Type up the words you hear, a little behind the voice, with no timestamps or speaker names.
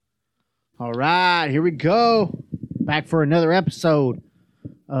All right, here we go. Back for another episode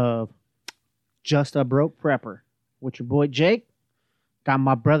of Just a Broke Prepper with your boy Jake. Got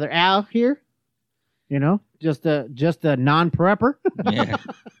my brother Al here. You know, just a non-prepper. Yeah.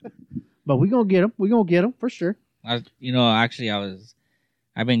 But we gonna get him. We gonna get him for sure. I've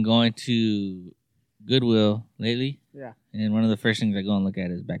been going to Goodwill lately. Yeah. And one of the first things I go and look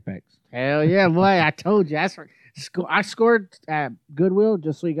at is backpacks. Hell yeah, boy! I told you. I scored at Goodwill.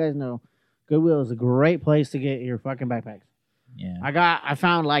 Just so you guys know, Goodwill is a great place to get your fucking backpacks. Yeah. I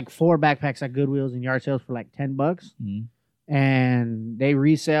found like 4 backpacks at Goodwill's and yard sales for like $10, Mm-hmm. and they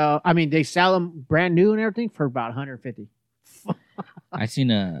resell. I mean, they sell them brand new and everything for about $150. I seen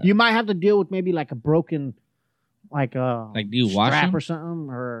a. You might have to deal with maybe like a broken, like do you wash strap them or something,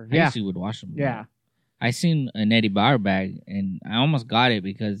 or I yeah, usually would wash them. yeah. I seen an Eddie Bauer bag and I almost got it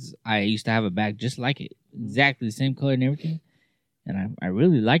because I used to have a bag just like it, exactly the same color and everything, and I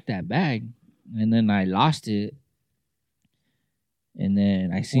really liked that bag, and then I lost it, and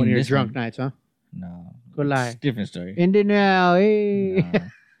then I seen One of your this drunk one. nights, huh? No, Good lie. it's a different story. Ending now, hey. No.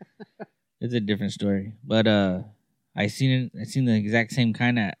 It's a different story. But I seen the exact same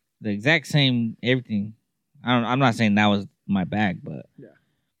the exact same everything. I'm not saying that was my bag, but yeah.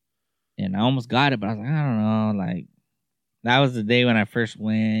 And I almost got it, but I was like, I don't know, like that was the day when I first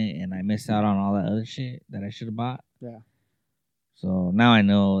went and I missed out on all that other shit that I should have bought. Yeah. So now I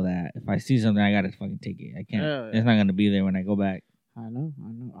know that if I see something, I gotta fucking take it. I can't. Yeah. It's not gonna be there when I go back. I know.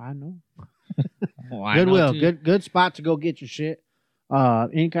 Well, I Goodwill, know too. good spot to go get your shit.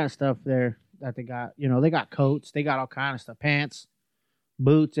 Any kind of stuff there that they got. You know, they got coats, they got all kind of stuff, pants,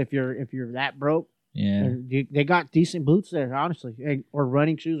 boots. If you're that broke, Yeah. they got decent boots there, honestly, or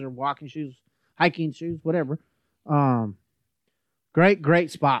running shoes or walking shoes, hiking shoes, whatever. Great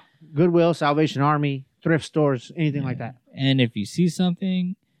spot. Goodwill, Salvation Army, thrift stores, anything like that. And if you see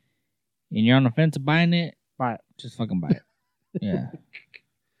something and you're on the fence of buying it, Buy it. just fucking buy it. Yeah.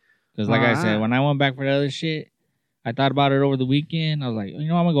 Because like I said, when I went back for the other shit, I thought about it over the weekend. I was like, you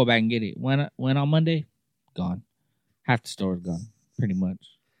know, I'm going to go back and get it. Went on Monday, gone. Half the store is gone, pretty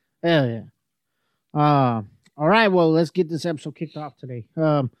much. Hell yeah. All right, well, let's get this episode kicked off today.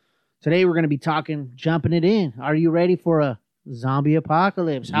 Today we're going to be jumping it in. Are you ready for a zombie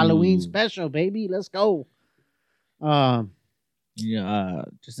apocalypse Halloween special, baby? Let's go. Yeah,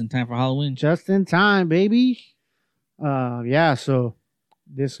 just in time for Halloween. Just in time, baby. Yeah, so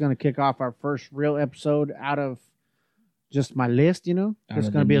this is going to kick off our first real episode out of just my list, you know. It's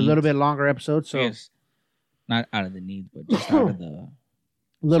going to be a little bit longer episode, so yes. Not out of the needs, but just out of the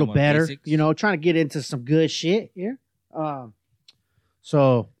a little somewhat better, basics. you know, trying to get into some good shit here.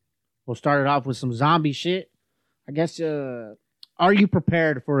 So we'll start it off with some zombie shit. I guess, are you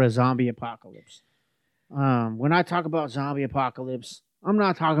prepared for a zombie apocalypse? When I talk about zombie apocalypse, I'm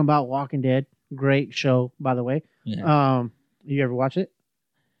not talking about Walking Dead. Great show, by the way. Yeah. You ever watch it?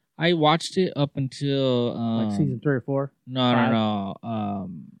 I watched it up until Like season 3 or 4? No.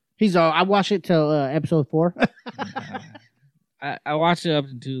 I watched it till episode 4. I watched it up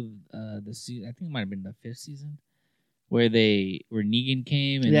until the season. I think it might have been the 5th season, where Negan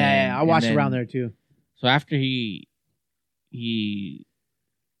came. And yeah, I watched it around there too. So after he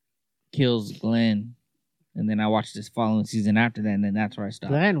kills Glenn, and then I watched this following season after that, and then that's where I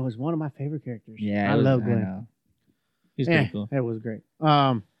stopped. Glenn was one of my favorite characters. Yeah, I love Glenn. He's pretty cool. It was great.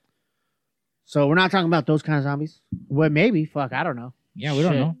 So we're not talking about those kind of zombies. Well, maybe. Fuck, I don't know. Yeah, we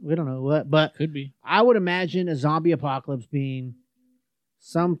don't know. We don't know what, but Could be. I would imagine a zombie apocalypse being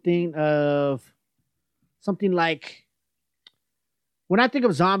something like, when I think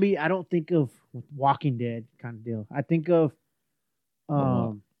of zombie, I don't think of Walking Dead kind of deal. I think of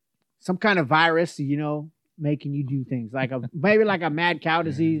some kind of virus, you know, making you do things like maybe like a mad cow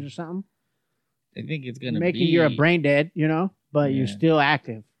disease or something. I think it's gonna making be you're a brain dead, you know, but you're still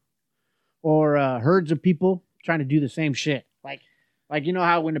active. Or herds of people trying to do the same shit. Like you know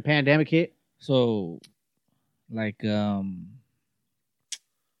how when the pandemic hit? So, like, I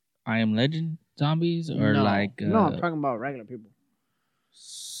Am Legend zombies, or no. like no, I'm talking about regular people.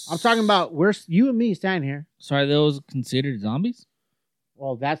 I'm talking about you and me standing here. So are those considered zombies?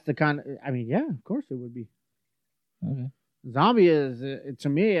 Well, that's the kind of. I mean, yeah, of course it would be. Okay. Zombie is to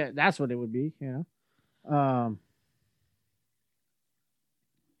me. That's what it would be. You know.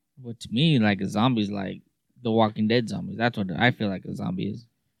 But to me, like a zombie is like the Walking Dead zombies. That's what I feel like a zombie is.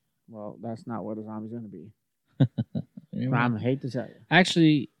 Well, that's not what a zombie's going to be. I hate to tell you.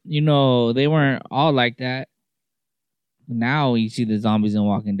 Actually, you know, they weren't all like that. Now you see the zombies in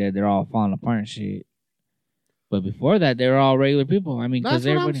Walking Dead, they're all falling apart and shit. But before that, they were all regular people. I mean, that's because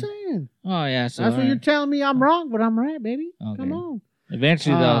what everybody. I'm saying. Oh yeah, so that's what you're telling me. I'm wrong, but I'm right, baby. Okay. Come on.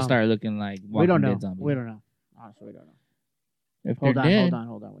 Eventually, they'll start looking like We Walking don't know. Dead zombies. We don't know. Honestly, we don't know. If Hold they're on, dead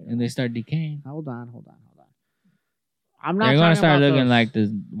hold on. and they start decaying, Hold on. I'm not they're talking gonna start about looking those. like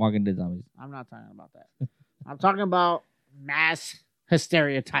the Walking Dead zombies. I'm not talking about that. I'm talking about mass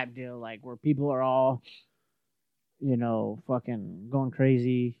hysteria type deal, like where people are all, fucking going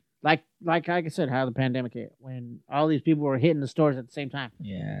crazy. Like I said, how the pandemic hit, when all these people were hitting the stores at the same time.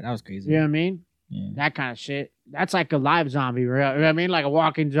 Yeah, that was crazy. You know what I mean? Yeah. That kind of shit. That's like a live zombie, right? You know what I mean? Like a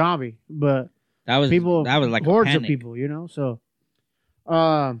walking zombie. But That was like hordes a of panic. people, So,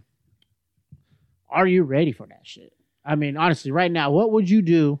 are you ready for that shit? I mean, honestly, right now, what would you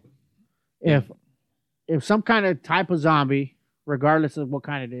do if some kind of type of zombie, regardless of what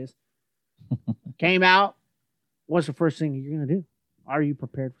kind it is, came out? What's the first thing you're gonna do? Are you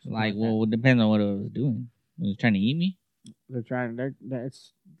prepared for something Like, that? well, it depends on what it was doing. It was trying to eat me. They're trying to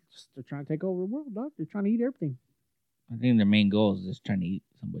take over the world, dog. They're trying to eat everything. I think their main goal is just trying to eat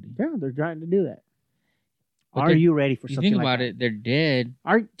somebody. Yeah, they're trying to do that. But Are you ready for You something think like about that? it, they're dead.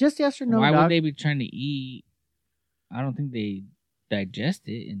 Are just yes or no? Why dog? would they be trying to eat? I don't think they digest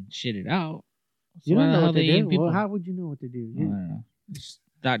it and shit it out. So You why don't the know hell what they eating do. people? Well, how would you know what to do? I don't know.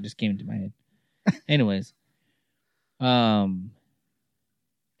 That just came into my head. Anyways,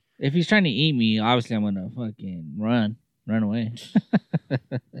 if he's trying to eat me, obviously I'm gonna fucking run away. Yeah,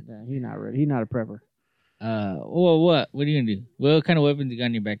 he's not ready. He's not a prepper. Well, what are you gonna do? What kind of weapons you got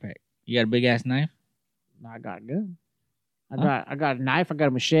in your backpack? You got a big ass knife No, I got a gun. I got a knife. I got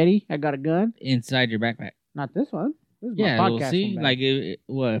a machete. I got a gun. inside your backpack? Not this one. This is Yeah, my we'll podcast. see. one, Like,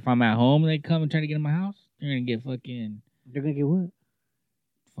 if I'm at home and they come and try to get in my house, they're gonna get fucking they're gonna get what?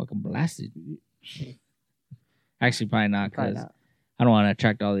 blasted. Actually, probably not, Probably because not. I don't want to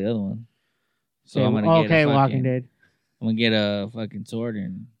attract all the other ones. So I'm gonna get okay, a Walking fucking, Dead. I'm gonna get a fucking sword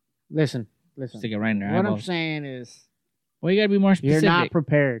and Listen. stick it right in their What I'm eyeballs. saying is, Well, you gotta be more you're specific. not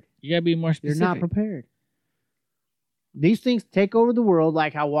prepared. You gotta be more You're specific. not prepared. These things take over the world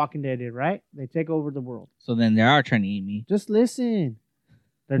like how Walking Dead did, right? They take over the world. So then they are trying to eat me. Just listen.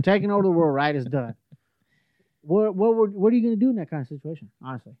 They're taking over the world, right? It's done. What are you gonna do in that kind of situation?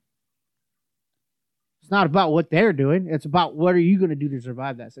 Honestly, it's not about what they're doing. It's about what are you gonna do to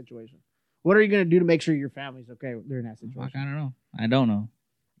survive that situation. What are you gonna do to make sure your family's okay during that Fuck, situation? I don't know. I don't know.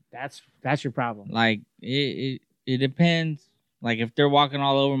 That's your problem. Like it depends. Like if they're walking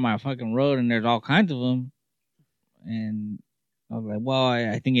all over my fucking road and there's all kinds of them, and I was like, well,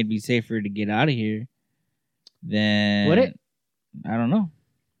 I think it'd be safer to get out of here. Then Would it? I don't know.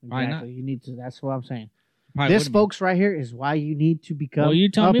 Probably not. Exactly. You need to. That's what I'm saying. Probably This, wouldn't folks, right here is why you need to be. become. Well, you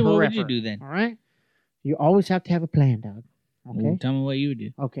tell a me what would you prepper. do then? All right. You always have to have a plan, dog. Okay. Well, tell me what you would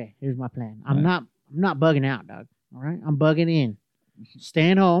do. Okay. Here's my plan. All I'm right. not bugging out, dog. All right. I'm bugging in.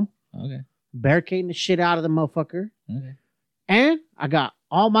 Staying home, Okay. barricading the shit out of the motherfucker, Okay. and I got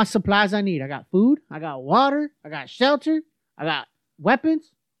all my supplies I need. I got food. I got water. I got shelter. I got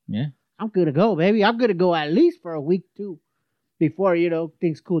weapons. Yeah. I'm good to go, baby. I'm good to go at least for a week too, before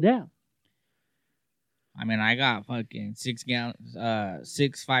things cool down. I mean, I got fucking 6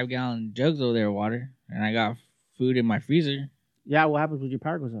 5-gallon jugs over there of water, and I got food in my freezer. Yeah. What happens when your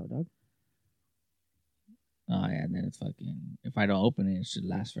power goes out, dog? Oh yeah, and then it's fucking. If I don't open it, it should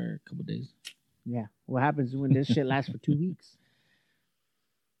last for a couple days. Yeah. What happens when this shit lasts for 2 weeks?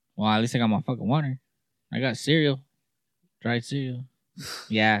 Well, at least I got my fucking water. I got cereal, dried cereal.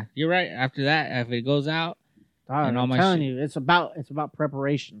 Yeah, you're right. After that, if it goes out, Dog, And all I'm my telling shit. you, it's about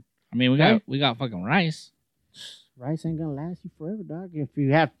preparation. I mean, Okay. we got fucking rice. Rice ain't gonna last you forever, dog. If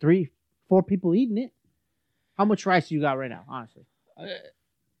you have 3-4 people eating it, how much rice do you got right now? Honestly,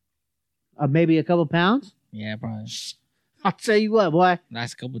 maybe a couple pounds. Yeah, probably I'll tell you what, boy.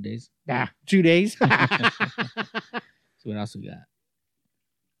 last couple of days. Nah, 2 days. So what else we got?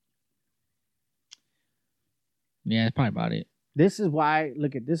 Yeah, that's probably about it. This is why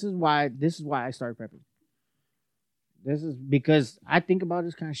I started prepping. This is because I think about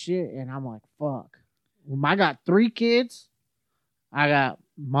this kind of shit and I'm like, fuck. I got 3 kids. I got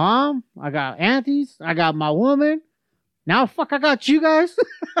mom. I got aunties. I got my woman. Now, fuck, I got you guys.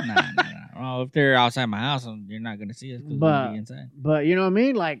 Nah. Well, if they're outside my house, you're not gonna see us because we'll be inside. But you know what I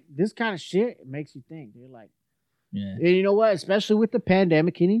mean? Like, this kind of shit, it makes you think. You're like, Yeah. and you know what? Especially with the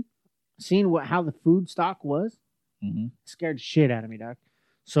pandemic hitting, seeing how the food stock was, Mm-hmm. scared the shit out of me, doc.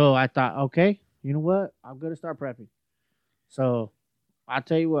 So I thought, okay, you know what? I'm gonna start prepping. So I'll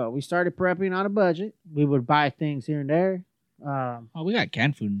tell you what, we started prepping on a budget. We would buy things here and there. Oh, we got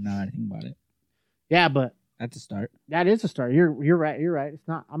canned food now. I think about it. Yeah, but That's a start. that is a start. You're right. You're right. It's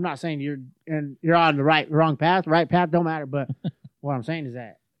not. I'm not saying you're on the wrong path. Right path don't matter. But what I'm saying is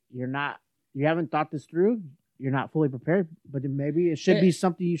that you haven't thought this through. you're not fully prepared, but then maybe it should be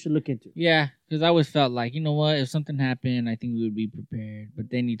something you should look into. Yeah, because I always felt like, you know what, if something happened, I think we would be prepared. But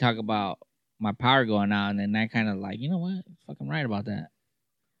then you talk about my power going out, and then that kind of like, you know what, fucking right about that.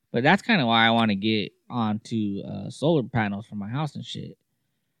 But that's kind of why I want to get onto solar panels for my house and shit.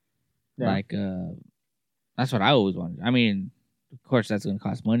 Yeah. Like, that's what I always wanted. I mean, of course, that's going to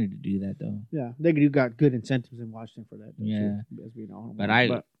cost money to do that, though. Yeah, they do got good incentives in Washington for that. Yeah. Too, as we know. But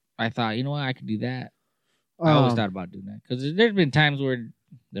I thought, you know what, I could do that. I always thought about doing that because there's been times where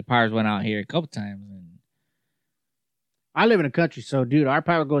the powers went out here a couple times, and I live in the country, so dude, our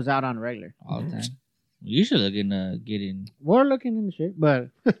power goes out on the regular all the time. You should look into getting. We're looking into shit, but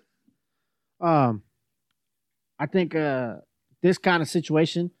I think this kind of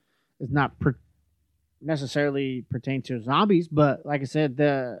situation is not necessarily pertain to zombies, but like I said,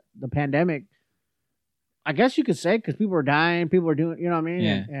 the pandemic. I guess you could say because people are dying, people are doing, you know what I mean,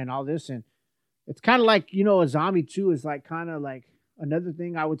 Yeah. and all this, and it's kind of like a zombie too is like kind of like another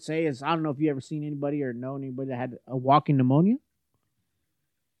thing I would say is I don't know if you ever seen anybody or know anybody that had a walking pneumonia.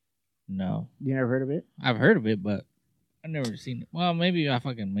 No, You never heard of it? I've heard of it, but I've never seen it. Well, maybe I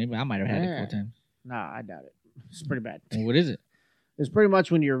might have had it 4 times. Nah, I doubt it. It's pretty bad. Well, what is it? It's pretty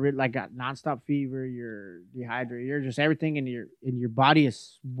much when you're like got nonstop fever, you're dehydrated, you're just everything in your body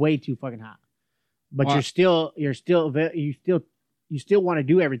is way too fucking hot. But Well, you still want to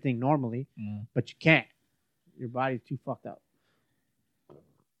do everything normally, but you can't. Your body's too fucked up.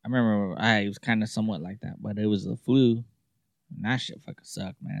 I remember I was kind of somewhat like that, but it was the flu. And that shit fucking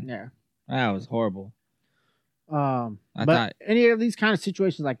sucked, man. Yeah. That was horrible. But thought- any of these kind of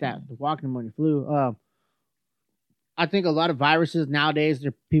situations like that, the walking pneumonia, flu, I think a lot of viruses nowadays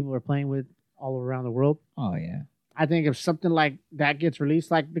people are playing with all around the world. Oh yeah, I think if something like that gets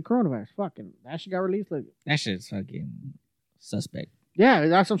released, like the coronavirus, fucking that shit got released. Like, that shit's fucking suspect. yeah,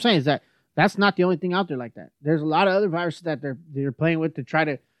 that's what I'm saying. Is that's not the only thing out there like that. There's a lot of other viruses that they're playing with to try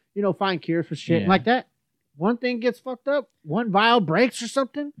to find cures for shit Yeah. like that. One thing gets fucked up, one vial breaks or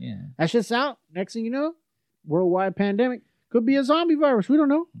something. Yeah, That shit's out. Next thing you know, worldwide pandemic could be a zombie virus. We don't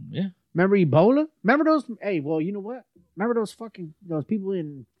know. yeah. Remember Ebola? Remember those? Hey, well, you know what? Remember those people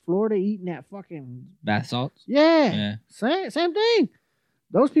in Florida eating that fucking Bath salts. yeah. Yeah, Same thing.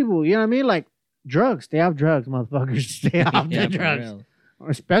 Those people, you know what I mean? Like drugs. Stay off drugs, motherfuckers. Stay off yeah, the for drugs. real.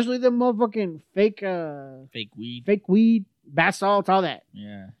 Especially the motherfucking fake weed, bath salts, all that.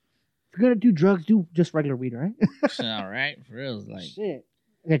 Yeah, If you're gonna do drugs, do just regular weed, right? all right, for real. It's like, Shit.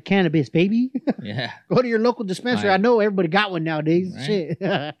 That cannabis, baby. yeah, Go to your local dispensary. Right. I know everybody got one nowadays. Right. Shit.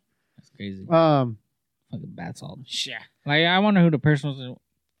 that's crazy. um Fucking bath salts. yeah. Like, I wonder who the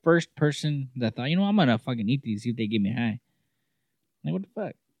first person that thought, I'm gonna fucking eat these, see if they get me high. Like, what the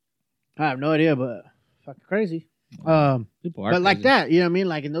fuck? I have no idea, but fucking crazy. People are But like crazy. that, you know what I mean?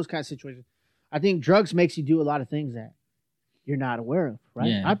 Like in those kind of situations, I think drugs makes you do a lot of things that you're not aware of, right?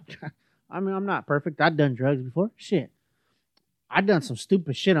 Yeah. I mean, I'm not perfect. I've done drugs before. Shit. I've done some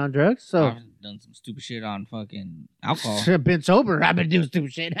stupid shit on drugs. So I've done some stupid shit on fucking alcohol. I've been sober. I've been doing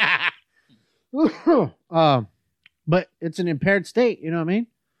stupid shit. But it's an impaired state, you know what I mean?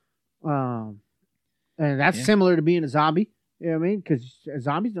 And that's Yeah. similar to being a zombie. You know what I mean? Because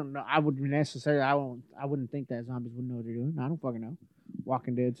zombies don't know. I wouldn't think that zombies would know what they're doing. I don't fucking know.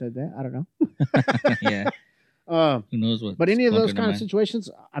 Walking Dead said that. I don't know. Yeah, who knows what? But any of going those through kind their of mind. situations,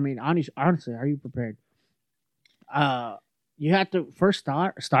 I mean, honestly, are you prepared? You have to first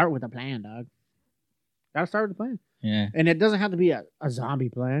start with a plan, dog. Gotta start with a plan. Yeah, And it doesn't have to be a zombie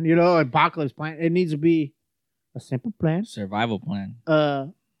plan, apocalypse plan. It needs to be a simple plan. survival plan.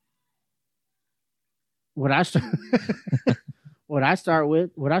 What I started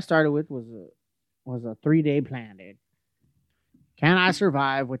with was a 3-day plan, dude. Can I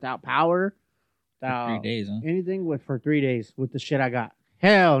survive without power? For Without 3 days, huh? anything for 3 days with the shit I got?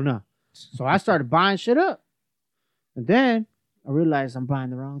 Hell no. So I started buying shit up. And then I realized I'm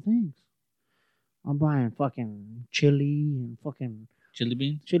buying the wrong things. I'm buying fucking chili and fucking Chili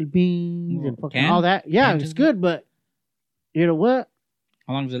beans. chili beans and fucking Canned? all that. Yeah, Canned it's chili? good, but you know what?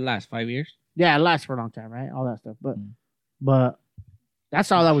 How long does it last? 5 years? Yeah, it lasts for a long time, right? All that stuff. But Mm. but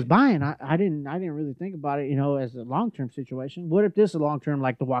that's all I was buying. I didn't really think about it, as a long-term situation. What if this is a long-term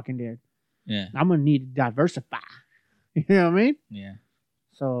like The Walking Dead? Yeah, I'm gonna need to diversify. You know what I mean? yeah.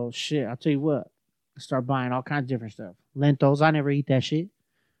 So shit, I'll tell you what. I start buying all kinds of different stuff. Lentils, I never eat that shit.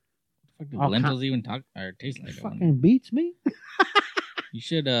 What the fuck All do lentils even talk or taste like? I wonder? Fucking beats me. You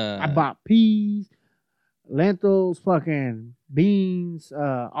should. I bought peas, lentils, fucking beans,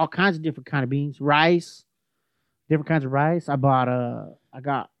 all kinds of different kind of beans, rice, different kinds of rice. I bought I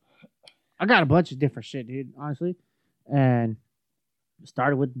got a bunch of different shit, dude. Honestly, and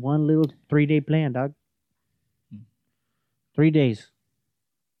started with one little 3-day plan, dog. 3 days.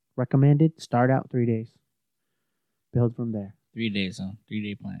 Recommended. Start out 3 days. Build from there. 3 days, huh?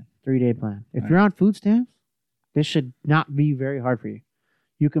 3-day plan. 3-day plan. If All you're on food stamps, this should not be very hard for you.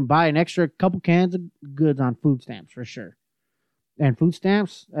 You can buy an extra couple cans of goods on food stamps for sure. And food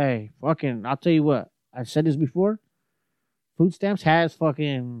stamps, hey, fucking, I'll tell you what. I've said this before. Food stamps has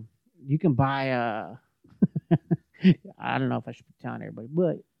fucking, you can buy, I don't know if I should be telling everybody,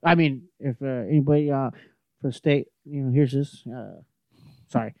 but I mean, if anybody for the state, here's this,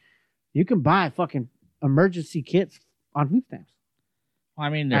 sorry. You can buy fucking emergency kits on food stamps. Well, I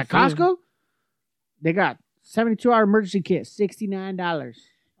mean, At Costco, they got 72-hour emergency kit, $69.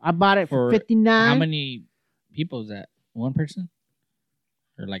 I bought it for $59. How many people is that? One person?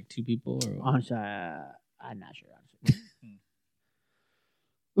 Or like 2 people? Or Honestly, I'm not sure.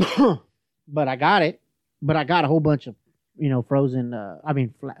 Honestly. But I got it. But I got a whole bunch of, frozen,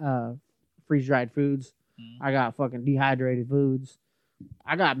 freeze-dried foods. I got fucking dehydrated foods.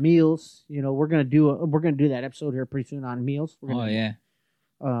 I got meals. We're gonna do that episode here pretty soon on meals. Yeah.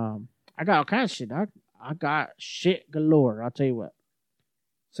 I got all kinds of shit, dog. I got shit galore. I'll tell you what.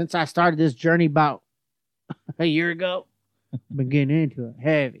 Since I started this journey about a year ago, been getting into it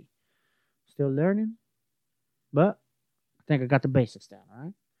heavy. Still learning, but I think I got the basics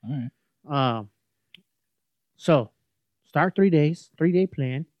down. All right. So start 3 days, 3-day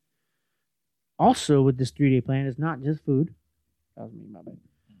plan. Also, with this 3-day plan, it's not just food. That was me, my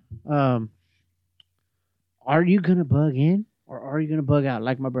bad. Are you gonna bug in or are you gonna bug out?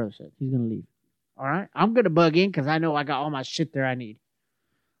 Like my brother said, he's gonna leave. All right, I'm gonna bug in because I know I got all my shit there I need.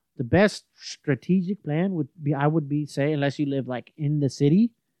 The best strategic plan would be, say, unless you live like in the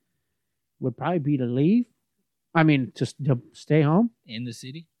city, would probably be to leave. I mean, to stay home in the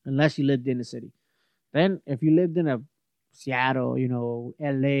city, unless you lived in the city. Then, if you lived in a Seattle,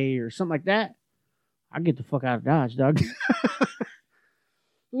 LA or something like that, I'd get the fuck out of Dodge, dog.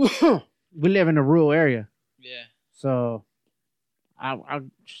 We live in a rural area. Yeah. So,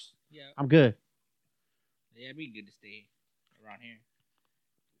 I'm good. Yeah, it'd be good to stay around here.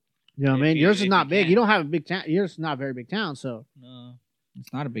 You know what I mean? Yours is not big. You don't have a big town. Yours is not a very big town, so. No,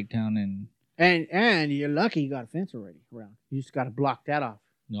 it's not a big town. And you're lucky you got a fence already around. You just got to block that off.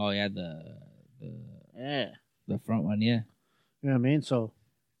 Oh, yeah, the front one, yeah. You know what I mean? So,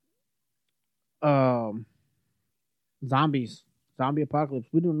 zombie apocalypse.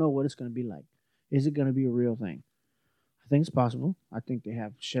 We don't know what it's going to be like. Is it going to be a real thing? I think it's possible. I think they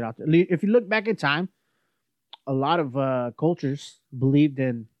have shit out there. If you look back in time, a lot of cultures believed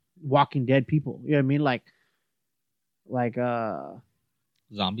in walking dead people. You know what I mean? Like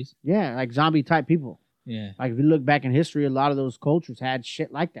zombies? Yeah, like zombie type people. Yeah. Like if you look back in history, a lot of those cultures had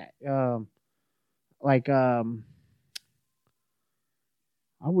shit like that. I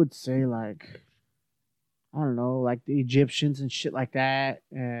would say like, I don't know, like the Egyptians and shit like that.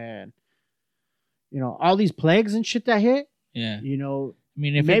 And, all these plagues and shit that hit. Yeah. I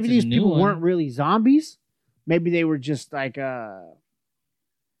mean, if maybe these people weren't really zombies. Maybe they were just like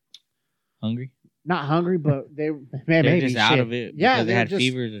hungry. Not hungry, but they're just shit. Out of it. Yeah, they had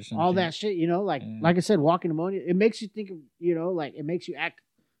fevers or something. All that shit, like I said, walking pneumonia. It makes you think of, like it makes you act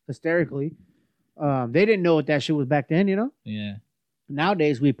hysterically. They didn't know what that shit was back then, Yeah.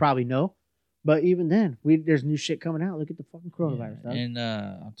 Nowadays we probably know, but even then, there's new shit coming out. Look at the fucking coronavirus. Yeah. And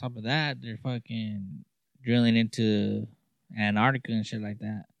on top of that, they're fucking drilling into Antarctica and shit like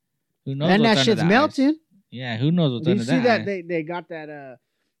that. Who knows? And that shit's melting. Ice? Yeah, who knows what's under that? Did you see that they got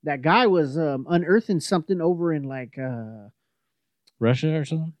that guy was unearthing something over in like Russia or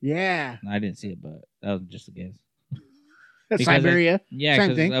something? Yeah. I didn't see it, but that was just a guess. Siberia. Yeah,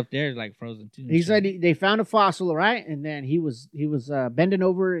 because up there is like frozen too. He said they found a fossil, right? And then he was bending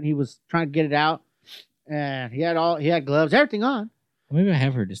over and he was trying to get it out, and he had gloves, everything on. Maybe I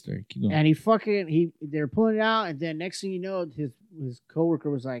have heard this story. Keep going. And they're pulling it out, and then next thing you know, his coworker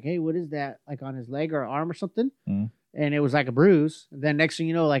was like, "Hey, what is that? Like on his leg or arm or something?" Mm-hmm. And it was like a bruise. And then next thing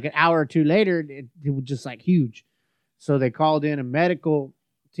you know, like an hour or two later, it was just like huge. So they called in a medical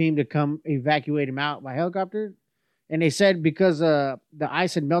team to come evacuate him out by helicopter. And they said because the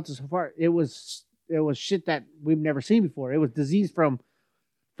ice had melted so far, it was shit that we've never seen before. It was disease from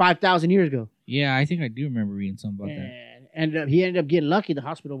 5,000 years ago. Yeah, I think I do remember reading something about that. And he ended up getting lucky. The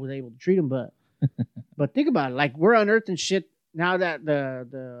hospital was able to treat him, but but think about it. Like we're unearthing shit now that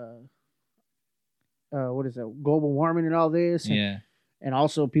the what is it? Global warming and all this. And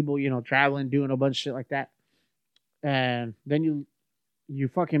also people, traveling, doing a bunch of shit like that. And then you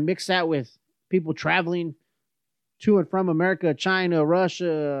fucking mix that with people traveling to and from America, China,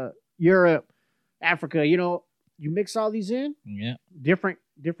 Russia, Europe, Africa. You mix all these in. Yeah. Different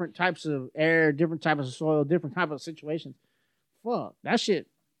types of air, different types of soil, different types of situations. fuck that shit.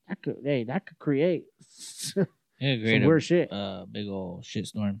 That could create Yeah, some great. weird shit Big old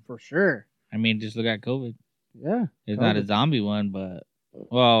shitstorm. for sure. I mean, just look at COVID. Yeah, It's not a COVID. zombie one, but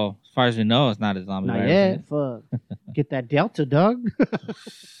well, as far as we know, it's not a zombie Not virus. yet. Fuck. Get that Delta, dog.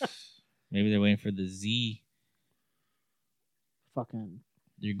 Maybe they're waiting for the Z. Fucking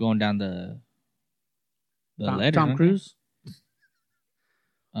You're going down the letters. Tom aren't Cruise.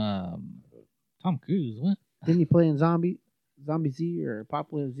 they? Tom Cruise. What? Didn't he play in Zombie Z or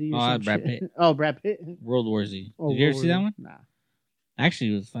Apocalypse Z or Oh, some Brad shit? Pitt. Oh, Brad Pitt. World War Z. Oh, Did you ever see that Lord. one? Nah.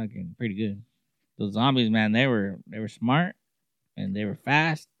 Actually, it was fucking pretty good. Those zombies, man, they were smart and they were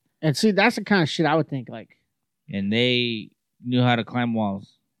fast And see, that's the kind of shit I would think. Like, and they knew how to climb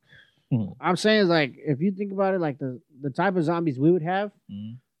walls. I'm saying is like, if you think about it, like the type of zombies we would have,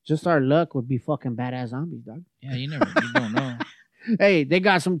 Mhm. just our luck would be fucking badass zombies, dog. Yeah, you don't know. Hey, they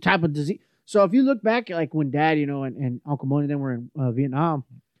got some type of disease. So if you look back, like when Dad, and Uncle Money then were in Vietnam,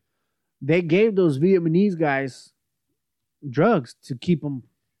 they gave those Vietnamese guys drugs to keep them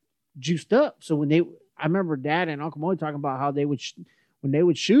juiced up. So I remember Dad and Uncle Money talking about how they would, when they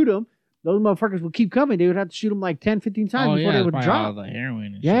would shoot them, those motherfuckers would keep coming. They would have to shoot them like 10, 15 times before they would probably drop. all the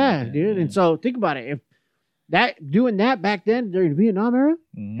heroin. And Yeah, shit like dude. that. And so think about it. If doing that back then during the Vietnam era,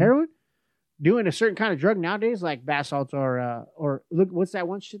 Mhm. heroin, doing a certain kind of drug nowadays, like bath salts or look, what's that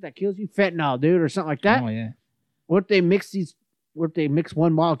one shit that kills you? Fentanyl, dude, or something like that. Oh yeah. What if they mix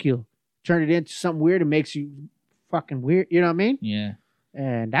one molecule, turn it into something weird and makes you fucking weird? You know what I mean? Yeah.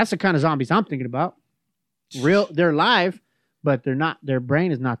 And that's the kind of zombies I'm thinking about. They're alive, but they're not. Their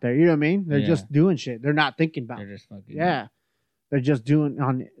brain is not there. You know what I mean? They're Yeah. just doing shit. They're not thinking about. They're It. just fucking. Yeah, they're just doing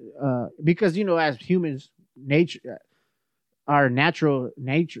on because as humans, our natural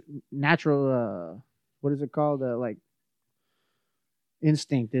what is it called? Like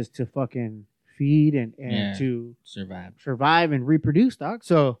instinct is to fucking feed and Yeah. to Survive. survive and reproduce, dog.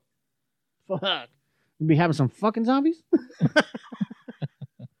 So, fuck, we be having some fucking zombies.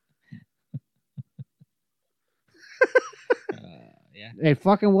 Yeah. They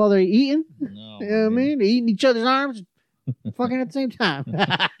fucking while they're eating. No. You know what I mean? They eating each other's arms, fucking at the same time.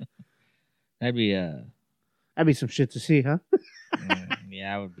 That'd be That'd be some shit to see, huh?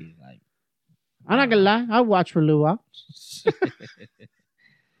 yeah, I would be like. I'm not gonna lie. I'll watch for a little while.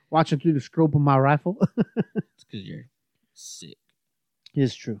 Watching through the scope of my rifle. It's because you're sick.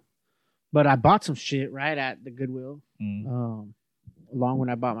 It's true. But I bought some shit right at the Goodwill. Mm. Along when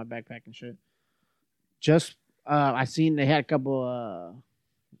I bought my backpack and shit. Just I seen they had a couple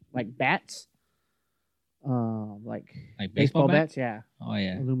like bats. Like baseball bat? bats, yeah. Oh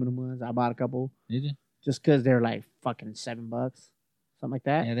yeah. Aluminum ones. I bought a couple Did you? just because they're like fucking $7. Something like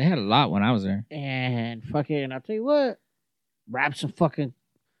that. Yeah, they had a lot when I was there. And fucking, I'll tell you what, wrap some fucking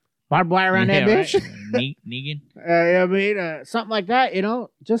barbed wire around that Yeah, bitch. right? Negan. I mean, something like that,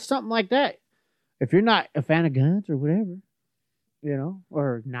 just something like that. If you're not a fan of guns or whatever,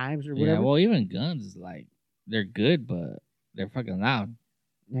 or knives or Yeah, whatever, well, even guns, like, they're good, but they're fucking loud.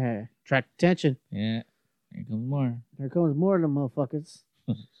 yeah, attract attention. Yeah. Here comes more. Here comes more of them motherfuckers.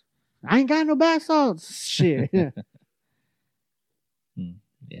 I ain't got no bath salts. Shit.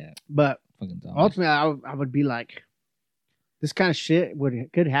 Yeah. But Fucking zombies. ultimately, I would be like, this kind of shit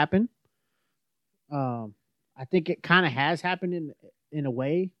could happen. I think it kind of has happened in a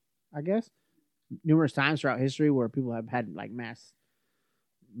way, I guess, numerous times throughout history where people have had like mass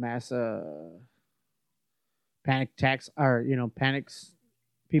panic attacks or panics.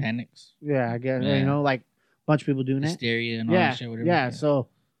 People, Panics. yeah, I guess Yeah. like a bunch of people doing that. Hysteria and all Yeah, that shit, whatever. yeah. So,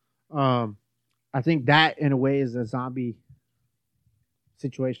 I think that in a way is a zombie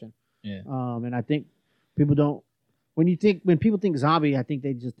situation. Yeah. And I think people don't. When people think zombie, I think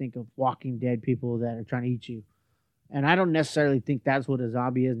they just think of Walking Dead people that are trying to eat you, and I don't necessarily think that's what a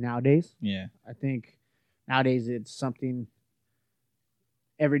zombie is nowadays. Yeah. I think nowadays it's something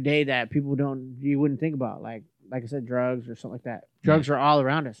every day that you wouldn't think about, like I said, drugs or something like that. Drugs are all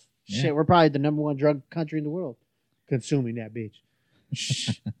around us. Yeah. Shit, we're probably the number one drug country in the world, consuming that bitch.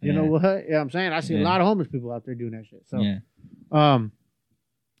 You know what? Yeah, I'm saying I see a Yeah. lot of homeless people out there doing that shit. So, Yeah.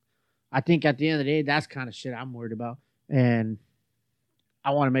 I think at the end of the day, that's kind of shit I'm worried about, and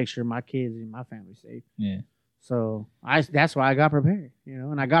I want to make sure my kids and my family's safe. Yeah. So that's why I got prepared,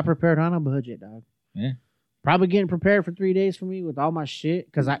 and I got prepared on a budget, dog. Yeah. Probably getting prepared for 3 days for me with all my shit,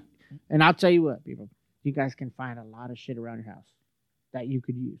 and I'll tell you what, people, you guys can find a lot of shit around your house that you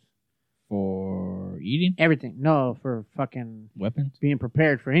could use. For eating Everything. No, for fucking weapons. being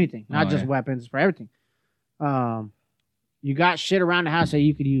prepared for anything, not Oh, just yeah. weapons, for everything. You got shit around the house that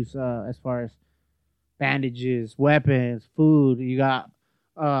you could use as far as bandages, weapons, food. You got,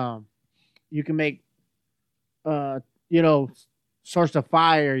 you can make, source of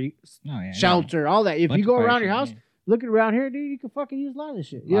fire, yeah, shelter, all that. If Bunch you of go fire around your shit, house, yeah. looking around here, dude, you can fucking use a lot of this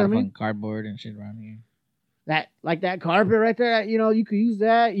shit. A You know lot what I of mean? fucking cardboard and shit around here. That like that carpet right there, you know, you could use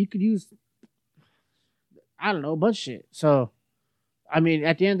that. You could use, I don't know, a bunch of shit. So, I mean,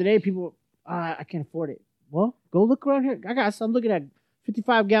 at the end of the day, people, I can't afford it. Well, go look around here. I'm looking at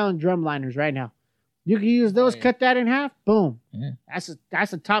 55-gallon drum liners right now. You can use those, yeah. cut that in half, boom. Yeah.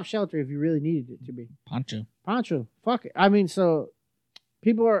 That's a top shelter if you really needed it to be. Poncho. Fuck it. I mean, so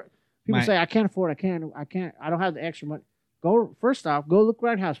people My- say I can't afford. I don't have the extra money. First off, go look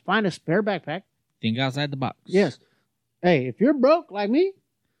around the house. Find a spare backpack. Think outside the box. Yes. Hey, if you're broke like me,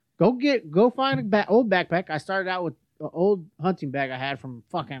 go find a old backpack. I started out with an old hunting bag I had from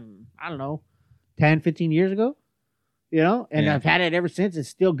fucking, I don't know, 10, 15 years ago. You know, and Yeah. I've had it ever since. It's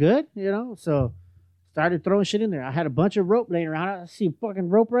still good, you know. So started throwing shit in there. I had a bunch of rope laying around. I see a fucking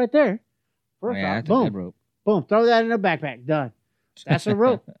rope right there. First Yeah, off, that's a good boom, rope. boom, throw that in a backpack. Done. That's a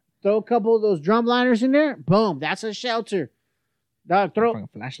rope. Throw a couple of those drum liners in there. Boom, that's a shelter. Dog, throw. Fucking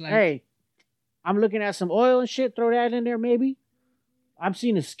flashlight. Hey, I'm looking at some oil and shit. Throw that in there, maybe. I'm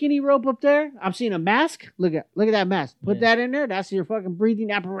seeing a skinny rope up there. I'm seeing a mask. Look at that mask. Put Yeah. that in there. That's your fucking breathing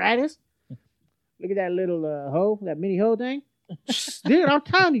apparatus. Look at that little hoe, that mini hoe thing. Dude, I'm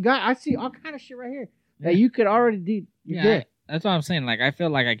telling you, guys, I see all kind of shit right here that Yeah. you could already do. You Yeah, did. that's what I'm saying. Like, I feel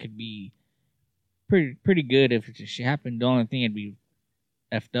like I could be pretty good if it shit happened. The only thing I'd be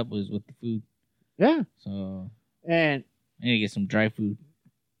effed up was with the food. Yeah, So and I need to get some dry food,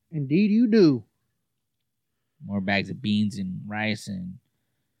 indeed you do. more bags of beans and rice and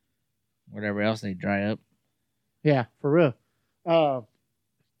whatever else they dry up. Yeah, for real.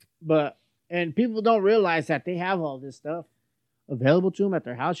 But and people don't realize that they have all this stuff available to them at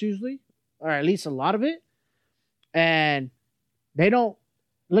their house usually, or at least a lot of it, and they don't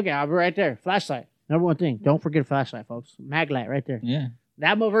look at it right there. Flashlight, number one thing. Don't forget a flashlight, folks. Mag light right there. Yeah.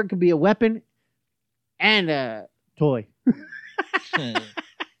 That motherfucker could be a weapon and a toy.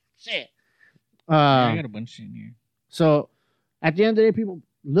 Shit. I got a bunch of shit in here. So at the end of the day, people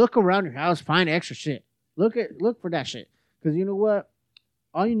look around your house, find extra shit. Look for that shit. Because you know what?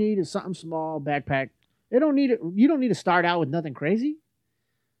 All you need is something small, backpack. You don't need to start out with nothing crazy.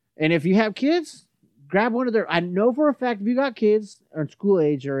 And if you have kids, grab one of their. I know for a fact if you got kids or school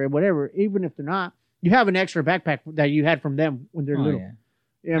age or whatever, even if they're not, you have an extra backpack that you had from them when they're little. Yeah.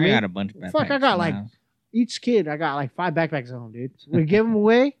 You know what I I mean? got a bunch of backpacks. Fuck, I got in my like house. each kid. I got like 5 backpacks at home, dude. We give them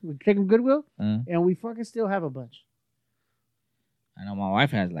away. We take them Goodwill, and we fucking still have a bunch. I know my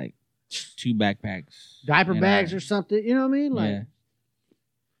wife has like 2 backpacks. Diaper and bags or something. You know what I mean? Like. Yeah.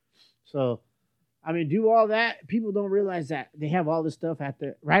 So, I mean, do all that. People don't realize that they have all this stuff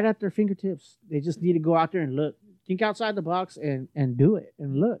right at their fingertips. They just need to go out there and look. Think outside the box and do it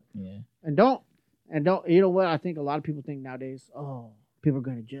and look. Yeah. And don't. You know what? I think a lot of people think nowadays, oh, people are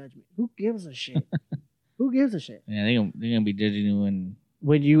going to judge me. Who gives a shit? Who gives a shit? Yeah, they're gonna be judging you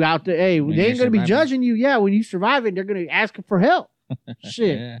When you out there, hey, When they you're ain't going to be surviving. judging you. Yeah, when you survive it, they're going to ask for help.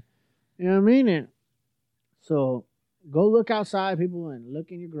 Shit. Yeah. You know what I mean? And so go look outside, people, and look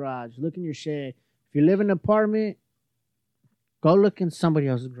in your garage, look in your shed. If you live in an apartment, go look in somebody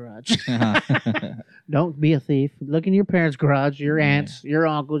else's garage. Don't be a thief. Look in your parents' garage, your Yeah. aunts, your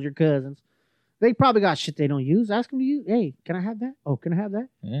uncles, your cousins. They probably got shit they don't use. Ask them to use. Hey, can I have that? Oh, can I have that?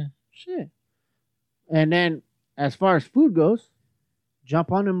 Yeah. Shit. And then as far as food goes,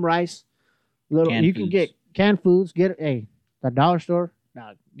 jump on them rice. Canned You can foods. get canned foods. The dollar store.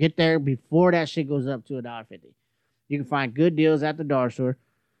 Now get there before that shit goes up to $1.50. You can find good deals at the dollar store.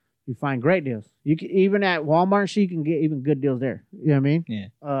 You find great deals. You can even at Walmart and shit, you can get even good deals there. You know what I mean? Yeah.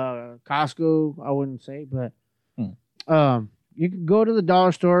 Costco, I wouldn't say, but you can go to the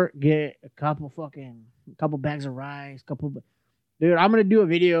dollar store, get a couple bags of rice, Dude, I'm gonna do a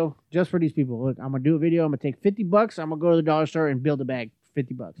video just for these people. Look, I'm gonna do a video. I'm gonna take $50. I'm gonna go to the dollar store and build a bag for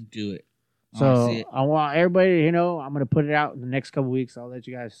 $50. Do it. I So wanna see it. I want everybody, I'm gonna put it out in the next couple weeks. I'll let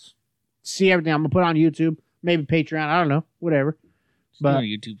you guys see everything. I'm gonna put it on YouTube, maybe Patreon. I don't know, whatever. Just do it but- on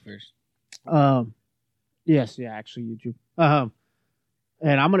YouTube first. Yes, yeah, actually YouTube.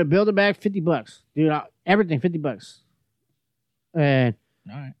 And I'm gonna build a bag, $50, dude. Everything $50, and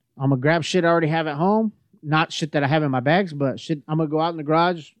All right. I'm gonna grab shit I already have at home, not shit that I have in my bags, but shit I'm gonna go out in the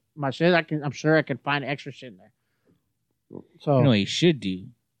garage, my shit. I'm sure I can find extra shit in there. So You know what you should do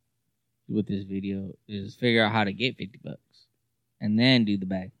with this video is figure out how to get $50 and then do the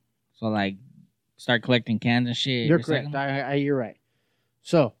bag. So like start collecting cans and shit. you're recycle correct. them. You're right.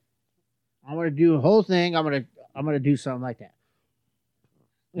 So I'm gonna do a whole thing. I'm gonna do something like that.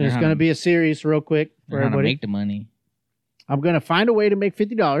 And it's Yeah. gonna be a series, real quick for Learn how to everybody. make the money. I'm gonna find a way to make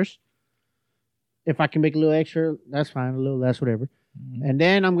 $50. If I can make a little extra, that's fine. A little less, whatever. Mhm. And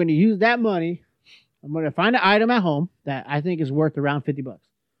then I'm going to use that money. I'm going to find an item at home that I think is worth around $50.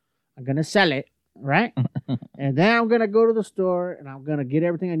 I'm going to sell it, right? And then I'm going to go to the store and I'm going to get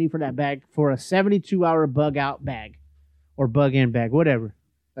everything I need for that bag for a 72-hour bug out bag or bug in bag, whatever.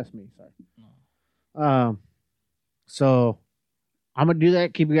 That's me. Sorry. So I'm going to do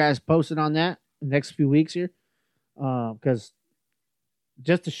that. Keep you guys posted on that the next few weeks here. Because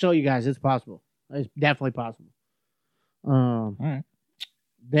just to show you guys it's possible. It's definitely possible. All right.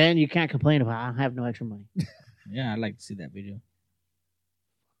 Then you can't complain about I don't have no extra money. Yeah, I'd like to see that video.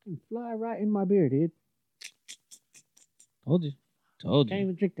 Fly right in my beer, dude. Told you. Can't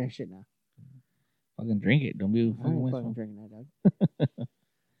even drink that shit now. Fucking drink it. Don't be I ain't fucking fucking wasteful. drinking that, dog.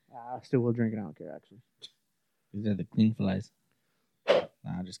 I still will drink it. I don't care, actually. These are the clean flies. Nah,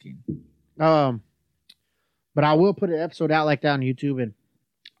 I'm just kidding. But I will put an episode out like that on YouTube, and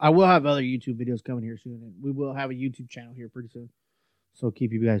I will have other YouTube videos coming here soon, and we will have a YouTube channel here pretty soon. So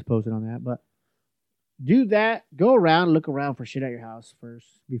keep you guys posted on that. But do that. Go around, look around for shit at your house first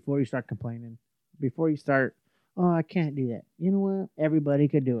before you start complaining. Before you start, oh, I can't do that. You know what? Everybody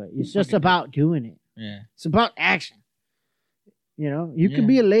could do it. It's just about doing it. Yeah. It's about action. You know, you can Yeah.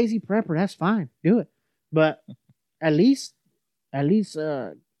 be a lazy prepper. That's fine. Do it. But at least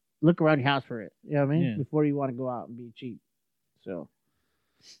look around your house for it. You know what I mean? Yeah. Before you want to go out and be cheap. So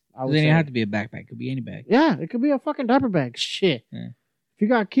I would Then say, you have to be a backpack. It could be any bag. yeah, it could be a fucking diaper bag. Shit. Yeah. If you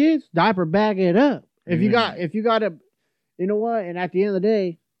got kids, diaper bag it up. If you Yeah. got a, you know what? And at the end of the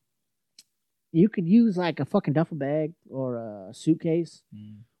day, you could use like a fucking duffel bag or a suitcase,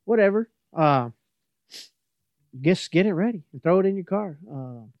 whatever. Just get it ready and throw it in your car.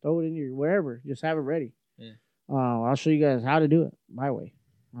 Throw it in your wherever. Just have it ready. Yeah. I'll show you guys how to do it my way.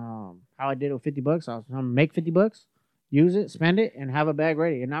 How I did it with $50. I'm gonna make $50, use it, spend it, and have a bag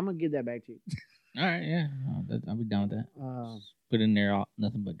ready. And I'm gonna give that back to you. All right, yeah. I'll be down with that. Just put in there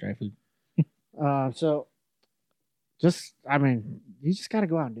nothing but dry food. So just, I mean, you just gotta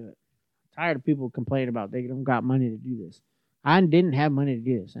go out and do it. Tired of people complaining about they don't got money to do this. I didn't have money to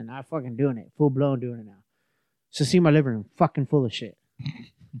do this, and I'm fucking doing it, full blown doing it now. So see my living room fucking full of shit.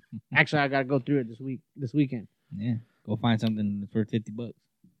 Actually, I gotta go through it this weekend. Yeah. Go find something for $50.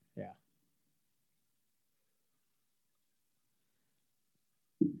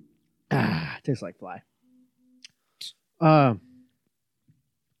 Tastes like fly.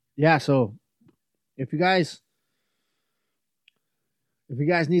 Yeah, so if you guys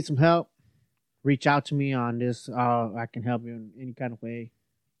need some help, reach out to me on this. I can help you in any kind of way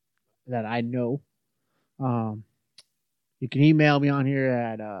that I know. You can email me on here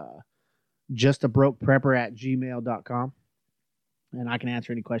at justabrokeprepper@gmail.com, and I can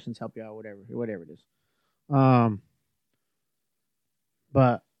answer any questions, help you out, whatever it is.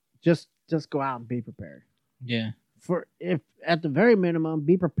 But just go out and be prepared. Yeah. For if at the very minimum,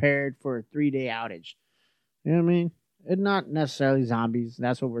 be prepared for a 3-day outage. You know what I mean? It's not necessarily zombies.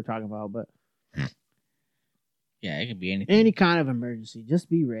 That's what we're talking about, but Yeah, it could be anything. any kind of emergency, just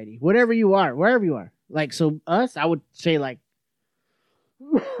be ready. Whatever you are, wherever you are. Like, so us, I would say, like,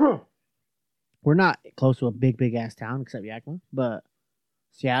 we're not close to a big ass town except Yakima, but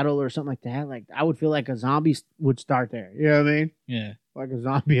Seattle or something like that. Like, I would feel like a zombie would start there. You know what I mean? Yeah. Like a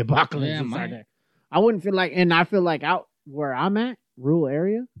zombie apocalypse Yeah, would start might. there. I wouldn't feel like, and I feel like out where I'm at, rural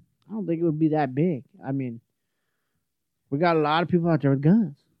area, I don't think it would be that big. I mean, we got a lot of people out there with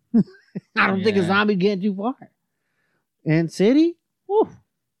guns. I don't think a Yeah. zombie getting too far. And city, whew,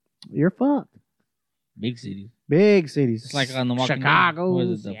 you're fucked. Big cities. Big cities. It's like on The Walking Dead. Chicago,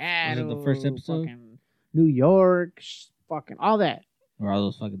 Was it the Seattle, first episode? fucking New York, fucking all that. Where all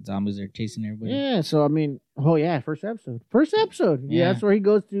those fucking zombies are chasing everybody. Yeah, so I mean, oh yeah, first episode. Yeah, Yeah. that's where he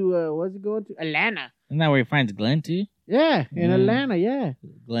goes to. What's he going to? Atlanta. Isn't that where he finds Glenn too? Yeah, in Yeah. Atlanta. Yeah.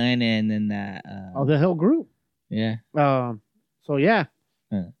 Glenn and then that. Oh, the whole group. Yeah. So yeah.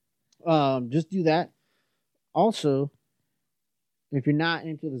 Yeah. Just do that. Also, if you're not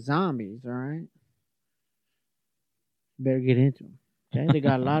into the zombies, all right, you better get into them. Okay, they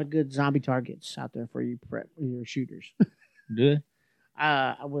got a lot of good zombie targets out there for you your shooters. Do it.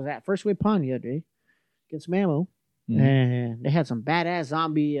 I was at First Wave Pond the other day, get some ammo, Mhm. and they had some badass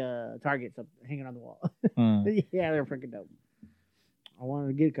zombie targets up hanging on the wall. Yeah, they're freaking dope. I wanted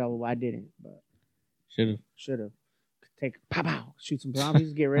to get a couple, but I didn't. But Should have take pow, shoot some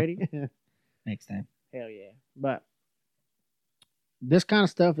zombies, get ready. next time. Hell yeah! But this kind of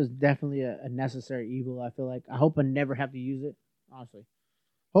stuff is definitely a necessary evil. I feel like I hope I never have to use it. Honestly,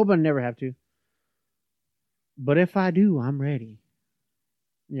 hope I never have to. But if I do, I'm ready.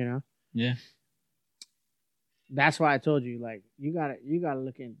 You know. Yeah. that's why I told you, like, you gotta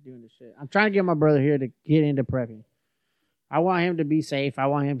look into doing this shit. I'm trying to get my brother here to get into prepping. I want him to be safe. I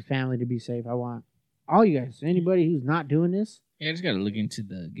want his family to be safe. I want all you guys, anybody who's not doing this. Yeah, I just gotta look into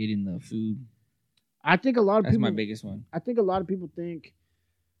getting the food. I think a lot of That's people. my biggest one. I think a lot of people think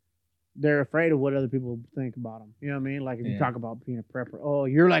they're afraid of what other people think about them. You know what I mean? Like if you Yeah. talk about being a prepper, oh,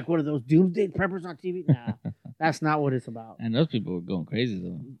 you're like one of those doomsday preppers on TV. Nah, that's not what it's about. And those people were going crazy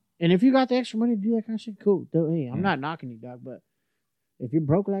though. And if you got the extra money to do that kind of shit, cool. Hey, I'm Yeah. not knocking you, dog. But if you're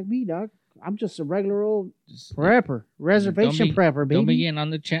broke like me, dog, I'm just a regular old Just prepper, reservation prepper, baby. Don't be getting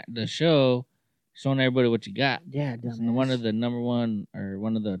on the show, showing everybody what you got. Yeah, It's dumbass. one of the number one or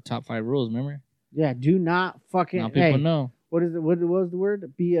one of the top 5 rules. Remember? Yeah, do not fucking. Now people Hey, know. what is it? What was the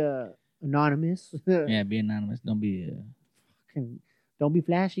word? Be anonymous. Yeah, be anonymous. Don't be. Fucking- Don't be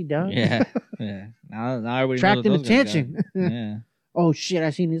flashy, dog. Yeah, yeah. Now everybody Attracting knows those guys attention. got it. Yeah, Oh shit!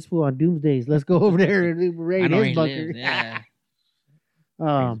 I seen this fool on Doomsdays. Let's go over there and I raid know his he bunker. lives. Yeah,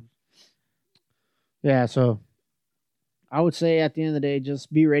 Yeah. So I would say at the end of the day,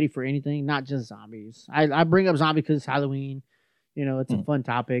 just be ready for anything, not just zombies. I bring up zombie because it's Halloween. You know, it's a fun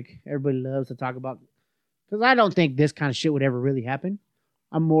topic. Everybody loves to talk about. Because I don't think this kind of shit would ever really happen.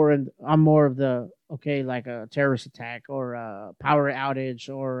 I'm more of the like a terrorist attack or a power outage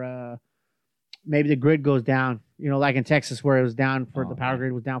or maybe the grid goes down. You know, like in Texas where it was down for the power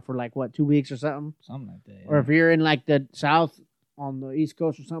grid was down for like what 2 weeks or something. something like that. Or if you're in like the South on the East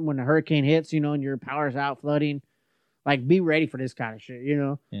Coast or something when the hurricane hits, you know, and your power's out, flooding, like be ready for this kind of shit. You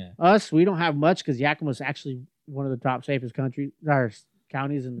know, Yeah. Us we don't have much because Yakima's actually one of the top safest counties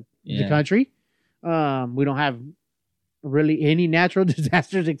in the Yeah. country. We don't have really any natural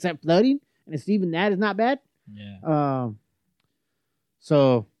disasters except flooding, and it's even that is not bad. Yeah.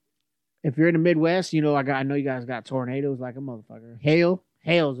 So if you're in the Midwest, you know I know you guys got tornadoes like a motherfucker.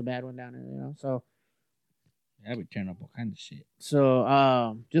 Hail's a bad one down there, you know. That would turn up all kinds of shit.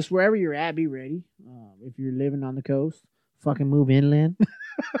 So just wherever you're at, be ready. If you're living on the coast, fucking move inland.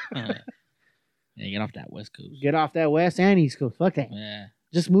 Yeah, get off that West Coast. Get off that West and East Coast. Fuck that. Yeah.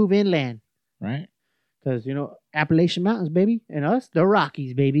 Just move inland. Right. Because, you know, Appalachian Mountains, baby. And us, the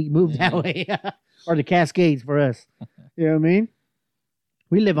Rockies, baby. Move that way. Or the Cascades for us. You know what I mean?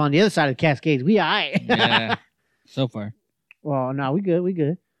 We live on the other side of the Cascades. We all right. Yeah. So far. Well, no, we good. We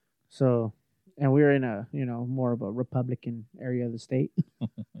good. So, and we're in a, you know, more of a Republican area of the state.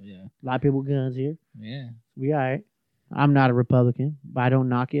 Yeah. A lot of people with guns here. Yeah. We all right. I'm not a Republican, but I don't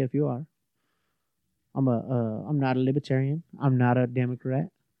knock you if you are. I'm not a libertarian. I'm not a Democrat.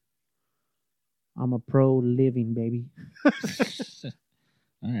 I'm a pro-living, baby. All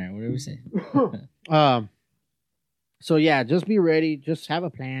right. What do we say? So yeah, just be ready. Just have a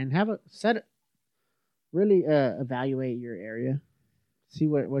plan. Really evaluate your area. See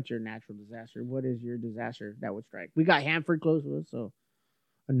what's your natural disaster. What is your disaster that would strike? We got Hanford close to us, so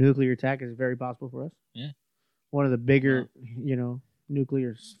a nuclear attack is very possible for us. Yeah. One of the bigger, you know,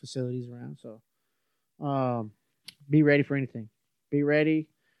 nuclear facilities around. So, be ready for anything. Be ready.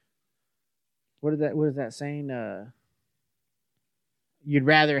 What is that saying? You'd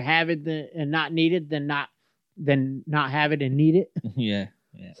rather have it and not need it than not have it and need it. Yeah.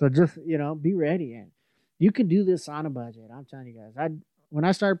 Yeah. So just, you know, be ready. And you can do this on a budget. I'm telling you guys. When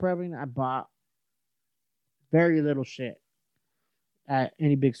I started prepping, I bought very little shit at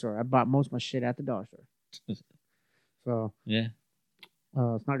any big store. I bought most of my shit at the dollar store. So Yeah.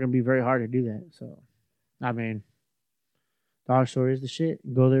 it's not going to be very hard to do that. So, I mean, dollar store is the shit.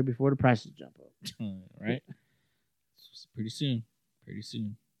 Go there before the prices jump up. Right. Pretty soon. Pretty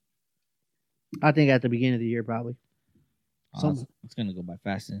soon. I think at the beginning of the year, probably. It's gonna go by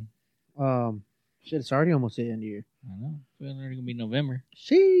fast then. Shit, it's already almost the end of the year. I know. It's already gonna be November.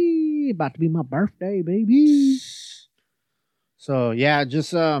 See, about to be my birthday, baby. So yeah,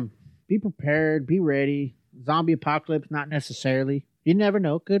 just be prepared, be ready. Zombie apocalypse, not necessarily. You never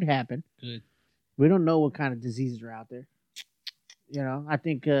know, could happen. Good. We don't know what kind of diseases are out there. You know, I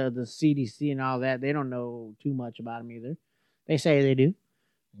think the CDC and all that, they don't know too much about them either. They say they do,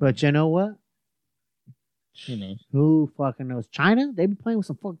 but you know what? Who knows? Who fucking knows? China, they be playing with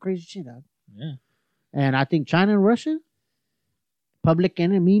some fucking crazy shit out. Yeah. And I think China and Russia, public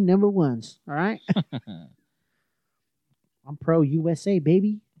enemy number ones. All right. I'm pro USA,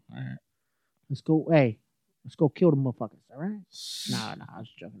 baby. All right. Let's go. Hey, let's go kill the motherfuckers. All right. Nah, I was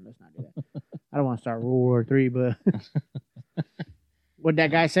joking. Let's not do that. I don't want to start World War III, but what'd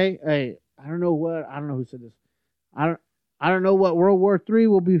that guy say? Hey, I don't know who said this. I don't know what World War III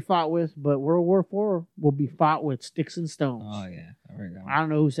will be fought with, but World War IV will be fought with sticks and stones. Oh yeah, I heard that one. I don't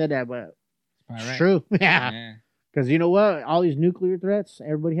know who said that, but Probably it's right. true. Yeah. Yeah. Because you know what? All these nuclear threats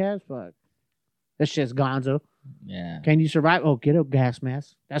everybody has, fuck. That shit's gonzo. Yeah. Can you survive? Oh, get a gas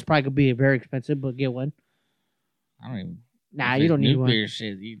mask. That's probably gonna be very expensive, but get one. I don't even. Nah, if you it's don't need one. nuclear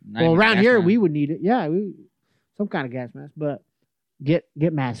shit. Not Well, even around gas here mask. we would need it. Yeah, some kind of gas mask, but get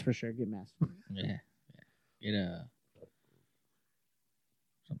masks for sure. Get masks. Yeah. Get a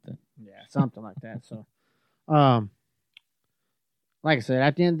something. Yeah, something like that. So, like I said,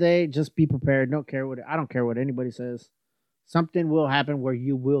 at the end of the day, just be prepared. I don't care what anybody says. Something will happen where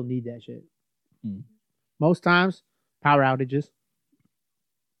you will need that shit. Hmm. Most times, power outages.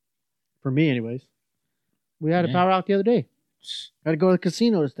 For me, anyways. We had a Yeah. power out the other day. Had to go to the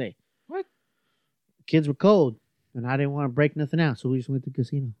casino to stay. What? Kids were cold, and I didn't want to break nothing out, so we just went to the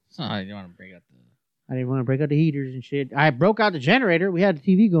casino. So I don't want to break out the. I didn't want to break out the heaters and shit. I broke out the generator. We had the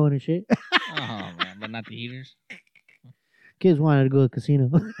TV going and shit. Oh man, but not the heaters. Kids wanted to go to the casino.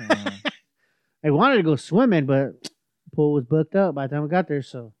 They wanted to go swimming, but the pool was booked up by the time we got there,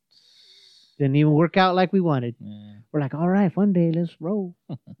 so didn't even work out like we wanted. Yeah. We're like, all right, fun day, let's roll.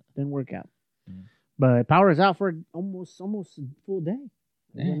 Didn't work out. Mm. But power is out for almost a full day.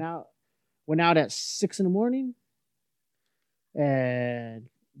 Yeah. Went out at 6 a.m. and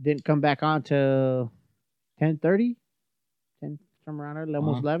didn't come back on till 10:30, somewhere around there,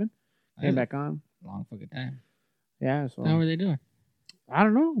 almost 11. Came back on. Long fucking time. Yeah, so How were they doing? I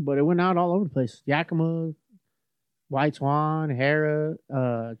don't know, but it went out all over the place. Yakima, White Swan, Hera,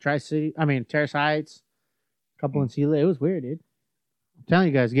 Terrace Heights, a couple in Sela. It was weird, dude. I'm telling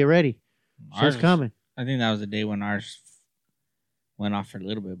you guys, get ready. Shit's coming. I think that was the day when ours went off for a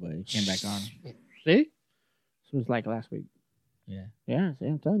little bit, but it came back on. See? This was like last week. Yeah. Yeah, see,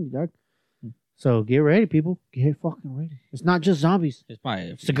 I'm telling you, dog. So get ready, people. Get fucking ready. It's not just zombies. It's probably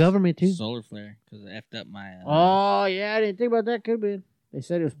It's the government, too. Solar flare because it effed up my. Oh, yeah, I didn't think about that. Could have been. They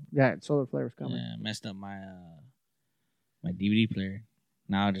said it was that solar flare was coming. Yeah, messed up my my DVD player.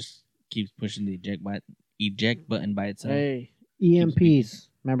 Now it just keeps pushing the eject button by itself. Hey, EMPs.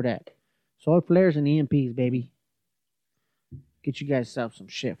 Remember that. Solar flares and EMPs, baby. Get you guys yourself some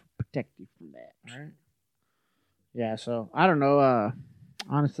shit to protect you from that. All right. Yeah, so I don't know.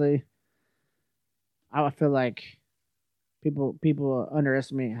 Honestly, I feel like people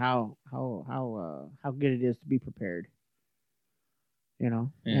underestimate how good it is to be prepared. You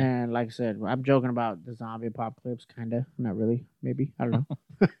know, Yeah. and like I said, I'm joking about the zombie apocalypse, kind of. Not really, maybe. I don't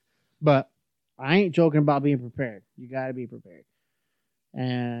know. But I ain't joking about being prepared. You got to be prepared.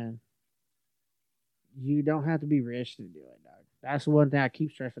 And you don't have to be rich to do it, dog. That's one thing I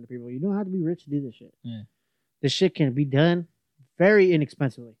keep stressing to people. You don't have to be rich to do this shit. Yeah. This shit can be done very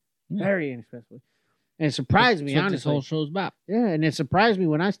inexpensively. Yeah. Very inexpensively. And it surprised me, That's what honestly. this whole show's about. Yeah, and it surprised me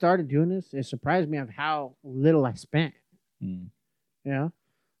when I started doing this. It surprised me of how little I spent. Mm. You know?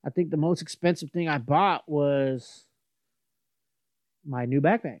 I think the most expensive thing I bought was my new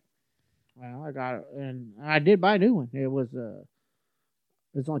backpack. Well, I got it, and I did buy a new one. It was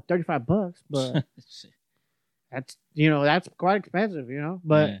only $35, but that's quite expensive,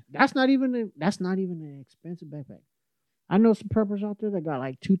 But Yeah. that's not even an expensive backpack. I know some preppers out there that got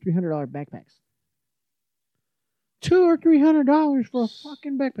like $200-$300 backpacks. $200 or $300 for a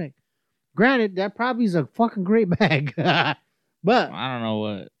fucking backpack. Granted, that probably is a fucking great bag, but I don't know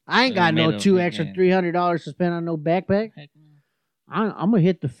what. I ain't got no made of two it, extra man. $300 to spend on no backpack. Heck no. I'm gonna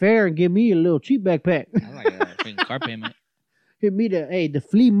hit the fair and give me a little cheap backpack. I like a freaking car payment, Hit me the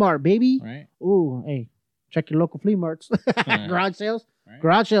flea mart, baby. right? Ooh, hey, check your local flea marts. Garage sales. Right?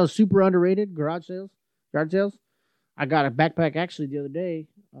 Garage sales super underrated. Garage sales. I got a backpack actually the other day.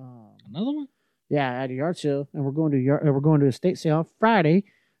 Another one? Yeah, at a yard sale, and we're going to a estate sale on Friday.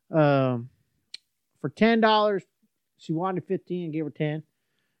 For $10, she wanted 15, gave her 10,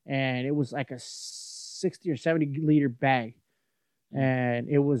 and it was like a 60 or 70 liter bag. And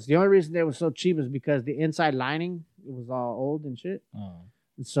it was the only reason it was so cheap is because the inside lining, it was all old and shit. Oh.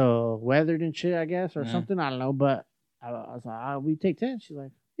 And so weathered and shit, I guess, or Yeah. something. I don't know. But I was like, we take 10. She's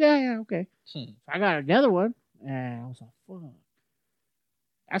like, yeah, okay. Hmm. So I got another one, and I was like, fuck.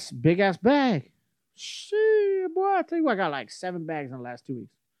 That's a big ass bag. Shit, boy. I tell you what, I got like 7 bags in the last 2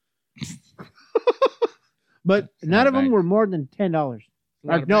 weeks. But That's a none lot of them bags. were more than $10. A lot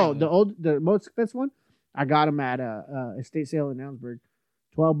Or, of no, bags, the most expensive one, I got them at a estate sale in Ellensburg,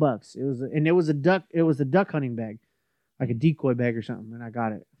 $12. It was a duck hunting bag, like a decoy bag or something, and I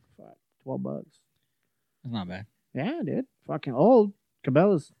got it for $12. That's not bad. Yeah, dude, fucking old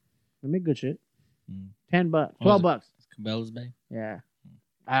Cabela's, they make good shit. Mm. $10, What $12. was It's Cabela's bag. Yeah,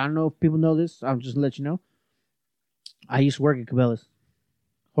 I don't know if people know this. I'm just let you know. I used to work at Cabela's,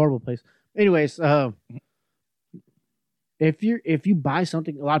 horrible place. Anyways, if you buy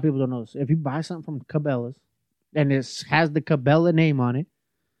something, a lot of people don't know this. If you buy something from Cabela's and it has the Cabela name on it,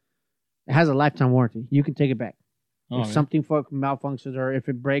 it has a lifetime warranty. You can take it back. Oh, If yeah. something malfunctions or if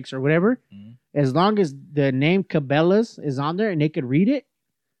it breaks or whatever, Mhm. as long as the name Cabela's is on there and they could read it,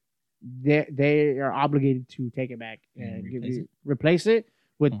 they are obligated to take it back and And give replace you it? replace it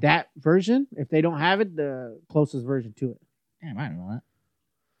with Huh. that version. If they don't have it, the closest version to it. Damn, I didn't know that.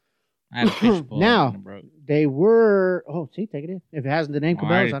 I had a picture pulled Now- up and it broke. They were see, take it in. If it has the name Oh, I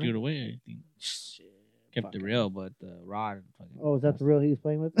Cabela's already on threw it. it away. I think. Shit, Kept fuck the it. rail, but the rod. Fucking Oh, is that the real he was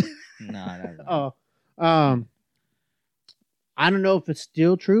playing with? No, that was Oh, I don't know if it's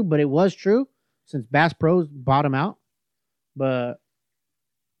still true, but it was true since Bass Pros bought them out. But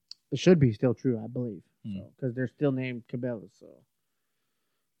it should be still true, I believe, because they're still named Cabela's. So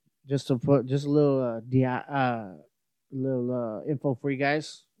just to put just a little info for you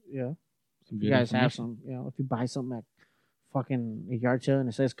guys. Yeah, some if good you guys have information. some. If you buy something at fucking a yard sale and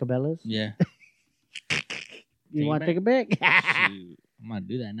it says Cabela's, Yeah. you it want to take it back? Shoot. I'm gonna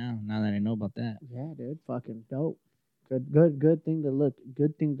do that now. Now that I know about that. Yeah, dude, fucking dope. Good thing to look.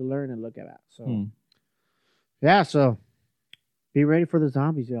 Good thing to learn and look at. So yeah, so be ready for the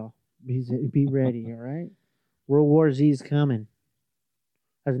zombies, y'all. Be ready, all right. World War Z is coming.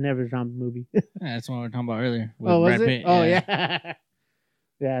 That's never a zombie movie. Yeah, that's what we were talking about earlier. With Oh, was Brad it? Pitt. Oh yeah.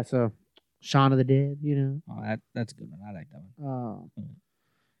 Yeah. So Shaun of the Dead, you know. Oh, that's a good one. I like that one.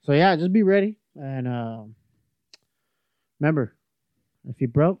 So yeah, just be ready and remember, if you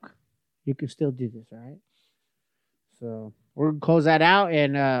broke, you can still do this. All right. So we're gonna close that out,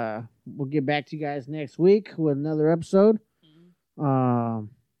 and we'll get back to you guys next week with another episode. I'm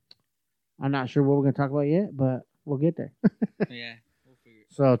not sure what we're gonna talk about yet, but we'll get there. Yeah. We'll figure it.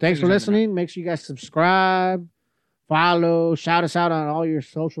 So thanks for Figure something listening. Make sure you guys subscribe, follow, shout us out on all your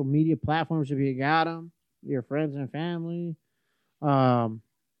social media platforms if you got them, your friends and family.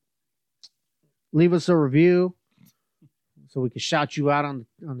 Leave us a review so we can shout you out on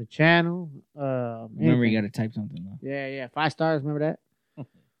the channel. Remember, Anything. you got to type something though. Yeah, 5 stars. Remember that.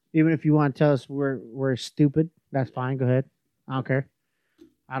 Even if you want to tell us we're stupid, that's fine. Go ahead. I don't care.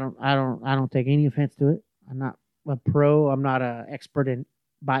 I don't take any offense to it. I'm not a pro. I'm not an expert in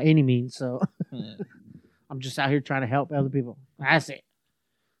by any means. So I'm just out here trying to help other people. That's it.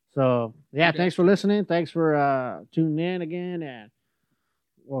 So yeah, Okay. thanks for listening. Thanks for tuning in again, and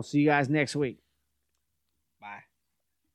we'll see you guys next week.